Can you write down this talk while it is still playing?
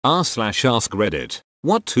r/ask Reddit.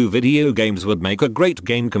 What two video games would make a great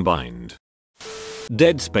game combined?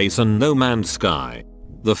 Dead Space and No Man's Sky.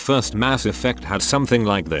 The first Mass Effect had something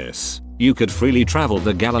like this. You could freely travel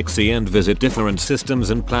the galaxy and visit different systems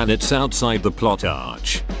and planets outside the plot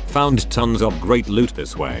arch. Found tons of great loot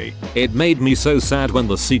this way. It made me so sad when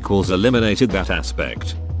the sequels eliminated that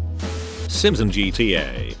aspect. Sims and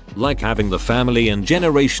GTA. Like having the family and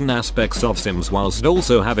generation aspects of Sims whilst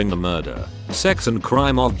also having the murder, sex and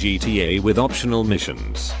crime of GTA with optional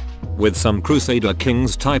missions. With some Crusader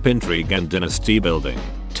Kings type intrigue and dynasty building.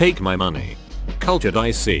 Take my money. Cultured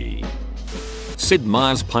IC. Sid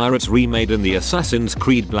Meier's Pirates remade in the Assassin's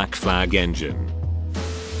Creed Black Flag engine.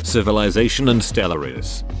 Civilization and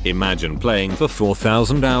Stellaris. Imagine playing for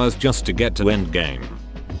 4,000 hours just to get to endgame.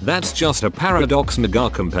 That's just a Paradox mega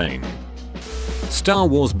campaign. Star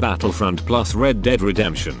Wars Battlefront plus Red Dead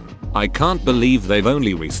Redemption. I can't believe they've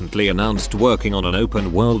only recently announced working on an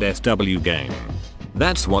open world SW game.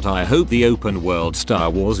 That's what I hope the open world Star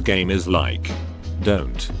Wars game is like.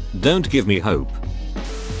 Don't give me hope.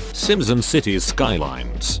 Sims and Cities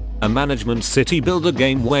Skylines. A management city builder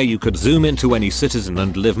game where you could zoom into any citizen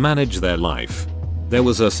and manage their life. There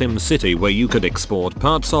was a Sim City where you could export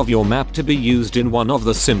parts of your map to be used in one of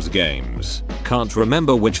the Sims games. Can't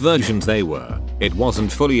remember which versions they were. It wasn't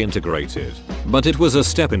fully integrated, but it was a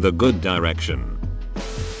step in the good direction.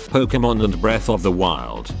 Pokemon and Breath of the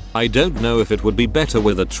Wild. I don't know if it would be better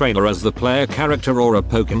with a trainer as the player character or a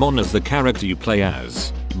Pokemon as the character you play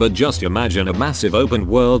as, but just imagine a massive open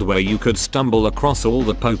world where you could stumble across all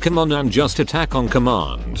the Pokemon and just attack on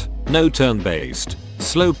command. No turn-based,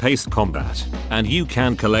 slow-paced combat, and you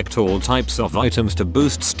can collect all types of items to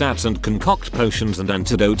boost stats and concoct potions and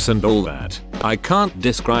antidotes and all that. I can't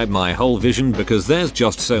describe my whole vision because there's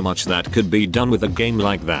just so much that could be done with a game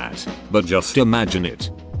like that, but just imagine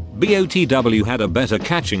it. BOTW had a better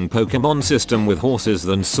catching Pokemon system with horses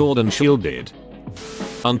than Sword and Shield did.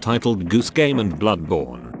 Untitled Goose Game and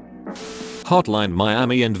Bloodborne. Hotline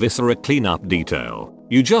Miami and Viscera cleanup detail.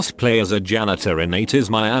 You just play as a janitor in 80s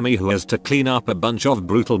Miami who has to clean up a bunch of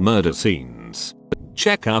brutal murder scenes.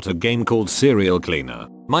 Check out a game called Serial Cleaner.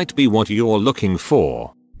 Might be what you're looking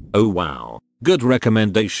for. Oh wow. Good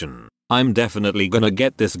recommendation. I'm definitely gonna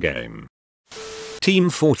get this game.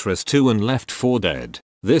 Team Fortress 2 and Left 4 Dead.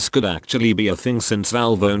 This could actually be a thing since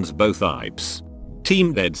Valve owns both IPs.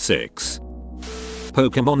 Team Dead 6.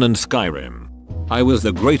 Pokemon and Skyrim. I was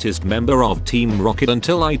the greatest member of Team Rocket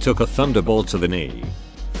until I took a thunderbolt to the knee.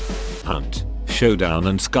 Hunt, Showdown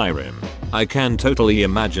and Skyrim. I can totally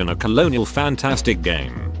imagine a colonial fantastic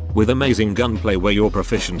game with amazing gunplay where your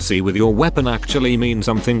proficiency with your weapon actually means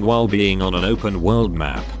something while being on an open world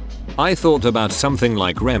map. I thought about something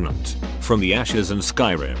like Remnant, From the Ashes and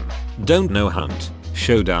Skyrim. Don't know Hunt,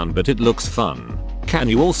 Showdown, but it looks fun. Can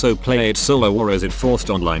you also play it solo or is it forced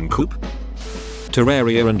online coop?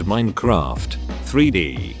 Terraria and Minecraft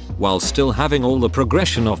 3D, while still having all the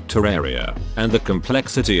progression of Terraria and the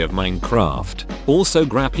complexity of Minecraft, also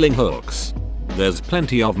grappling hooks. There's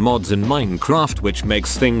plenty of mods in Minecraft which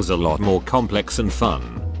makes things a lot more complex and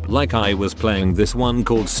fun. Like I was playing this one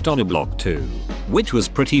called Stoneblock 2, which was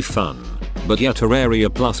pretty fun. But yeah,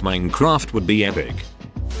 Terraria plus Minecraft would be epic.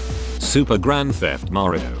 Super Grand Theft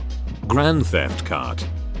Mario. Grand Theft Kart.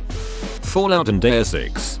 Fallout and Deus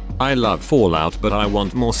Ex. I love Fallout but I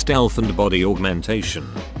want more stealth and body augmentation.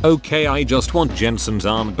 Okay, I just want Jensen's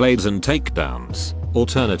arm blades and takedowns.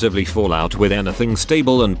 Alternatively Fallout with anything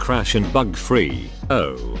stable and crash and bug free.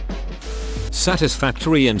 Oh.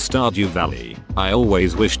 Satisfactory in Stardew Valley. I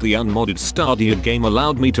always wished the unmodded Stardew game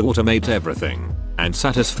allowed me to automate everything, and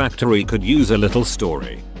Satisfactory could use a little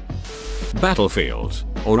story. Battlefield,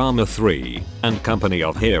 or Arma 3, and Company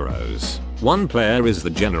of Heroes. One player is the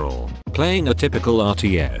general, playing a typical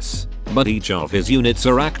RTS, but each of his units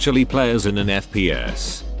are actually players in an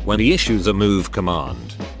FPS. When he issues a move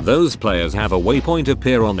command, those players have a waypoint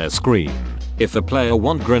appear on their screen. If a player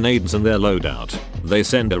wants grenades in their loadout, they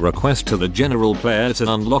send a request to the general player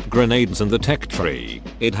to unlock grenades in the tech tree.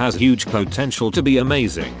 It has huge potential to be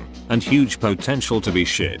amazing, and huge potential to be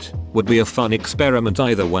shit. Would be a fun experiment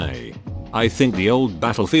either way. I think the old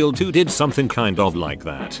Battlefield 2 did something kind of like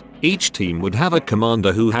that. Each team would have a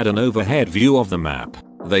commander who had an overhead view of the map.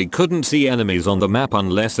 They couldn't see enemies on the map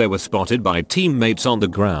unless they were spotted by teammates on the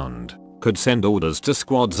ground. Could send orders to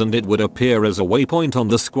squads and it would appear as a waypoint on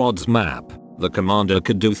the squad's map. The commander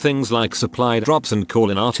could do things like supply drops and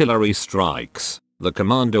call in artillery strikes. The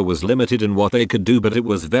commander was limited in what they could do, but it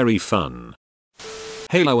was very fun.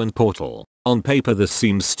 Halo and Portal. On paper this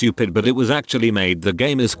seems stupid, but it was actually made. The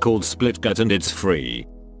game is called Splitgate and it's free.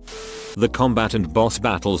 The combat and boss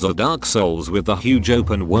battles of Dark Souls with the huge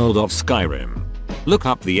open world of Skyrim. Look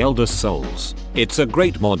up The Elder Souls, it's a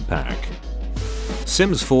great mod pack.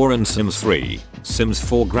 Sims 4 and Sims 3. Sims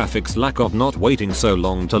 4 graphics lack of not waiting so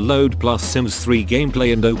long to load plus Sims 3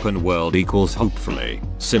 gameplay and open world equals hopefully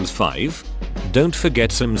Sims 5. Don't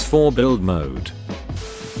forget Sims 4 build mode.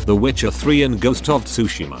 The Witcher 3 and Ghost of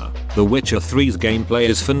Tsushima. The Witcher 3's gameplay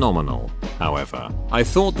is phenomenal. However, I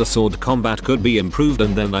thought the sword combat could be improved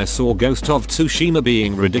and then I saw Ghost of Tsushima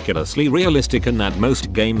being ridiculously realistic and that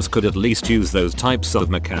most games could at least use those types of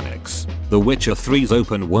mechanics. The Witcher 3's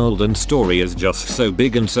open world and story is just so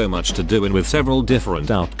big and so much to do and with several different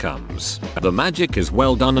outcomes. The magic is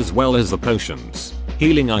well done as well as the potions.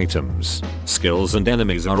 Healing items, skills and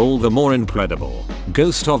enemies are all the more incredible.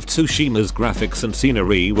 Ghost of Tsushima's graphics and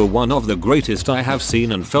scenery were one of the greatest I have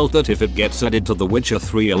seen and felt that if it gets added to The Witcher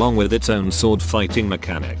 3 along with its own sword fighting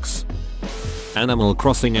mechanics. Animal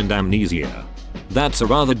Crossing and Amnesia. That's a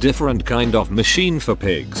rather different kind of machine for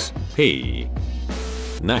pigs.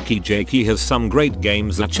 Naki Jakey has some great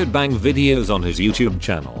games that should bang videos on his YouTube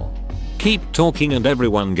channel. Keep talking and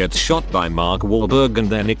everyone gets shot by Mark Wahlberg and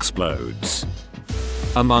then explodes.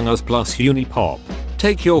 Among Us plus Unipop.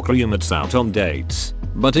 Take your crewmates out on dates,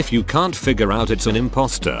 but if you can't figure out it's an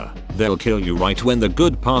imposter, they'll kill you right when the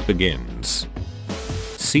good part begins.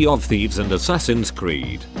 Sea of Thieves and Assassin's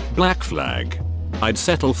Creed. Black Flag. I'd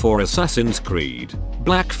settle for Assassin's Creed.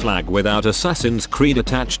 Black Flag without Assassin's Creed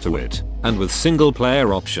attached to it, and with single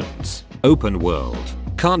player options. Open world.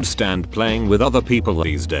 Can't stand playing with other people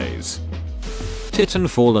these days.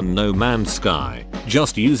 Titanfall and No Man's Sky.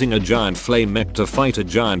 Just using a giant flame mech to fight a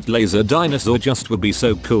giant laser dinosaur just would be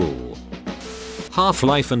so cool.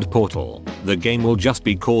 Half-Life and Portal. The game will just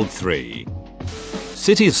be called 3.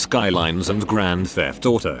 Cities Skylines and Grand Theft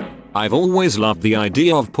Auto. I've always loved the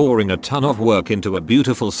idea of pouring a ton of work into a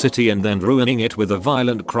beautiful city and then ruining it with a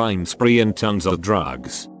violent crime spree and tons of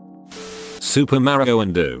drugs. Super Mario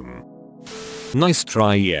and Doom. Nice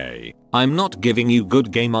try, yay. I'm not giving you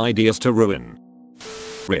good game ideas to ruin.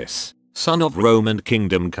 Riss. Son of Rome and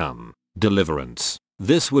Kingdom Come. Deliverance.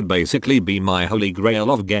 This would basically be my holy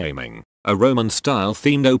grail of gaming. A Roman style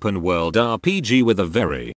themed open world RPG with a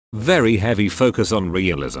very, very heavy focus on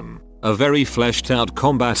realism. A very fleshed out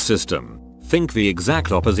combat system. Think the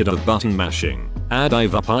exact opposite of button mashing.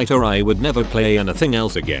 I've up I would never play anything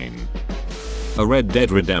else again. A Red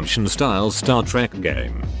Dead Redemption style Star Trek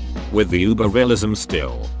game. With the uber realism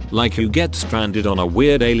still. Like you get stranded on a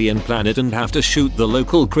weird alien planet and have to shoot the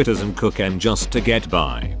local critters and cook them just to get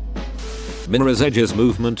by. Mirror's Edge's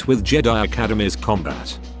movement with Jedi Academy's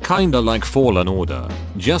combat. Kinda like Fallen Order,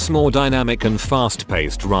 just more dynamic and fast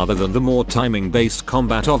paced rather than the more timing based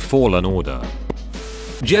combat of Fallen Order.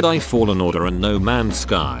 Jedi Fallen Order and No Man's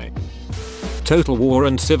Sky. Total War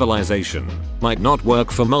and Civilization might not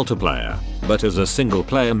work for multiplayer, but as a single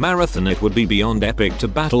player marathon it would be beyond epic to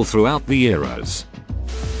battle throughout the eras.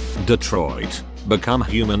 Detroit. Become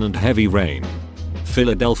Human and Heavy Rain.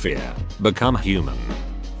 Philadelphia. Become Human.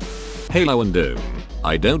 Halo and Doom.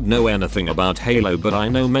 I don't know anything about Halo but I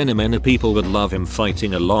know many people would love him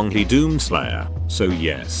fighting along he Doomslayer, so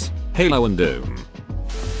yes, Halo and Doom.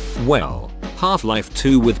 Well, Half-Life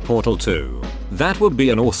 2 with Portal 2. That would be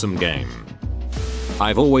an awesome game.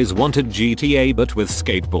 I've always wanted GTA but with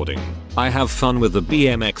skateboarding. I have fun with the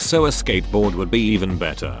BMX so a skateboard would be even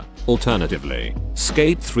better. Alternatively,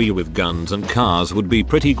 Skate 3 with guns and cars would be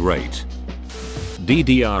pretty great.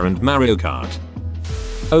 DDR and Mario Kart.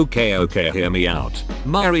 Okay, hear me out.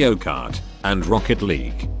 Mario Kart and Rocket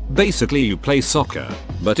League. Basically you play soccer,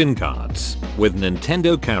 but in carts, with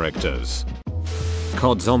Nintendo characters.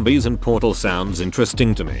 COD Zombies and Portal sounds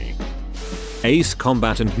interesting to me. Ace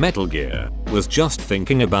Combat and Metal Gear. Was just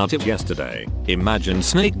thinking about it yesterday. Imagine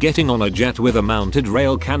Snake getting on a jet with a mounted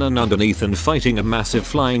rail cannon underneath and fighting a massive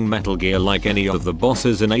flying Metal Gear like any of the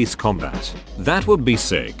bosses in Ace Combat. That would be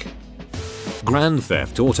sick. Grand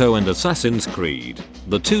Theft Auto and Assassin's Creed.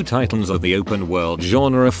 The two titans of the open world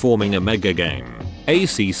genre forming a mega game.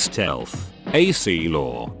 AC Stealth. AC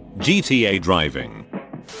Law. GTA Driving.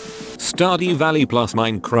 Stardew Valley plus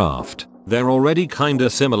Minecraft. They're already kinda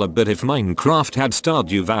similar but if Minecraft had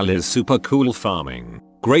Stardew Valley's super cool farming,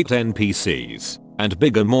 great NPCs, and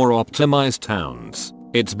bigger more optimized towns,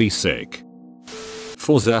 it'd be sick.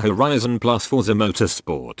 Forza Horizon plus Forza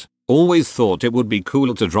Motorsport. Always thought it would be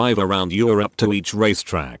cool to drive around Europe to each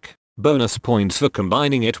racetrack. Bonus points for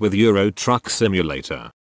combining it with Euro Truck Simulator.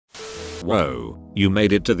 Whoa, you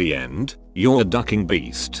made it to the end? You're a ducking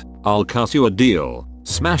beast. I'll cut you a deal.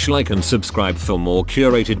 Smash like and subscribe for more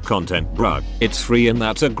curated content, bruh. It's free and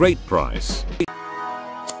that's a great price.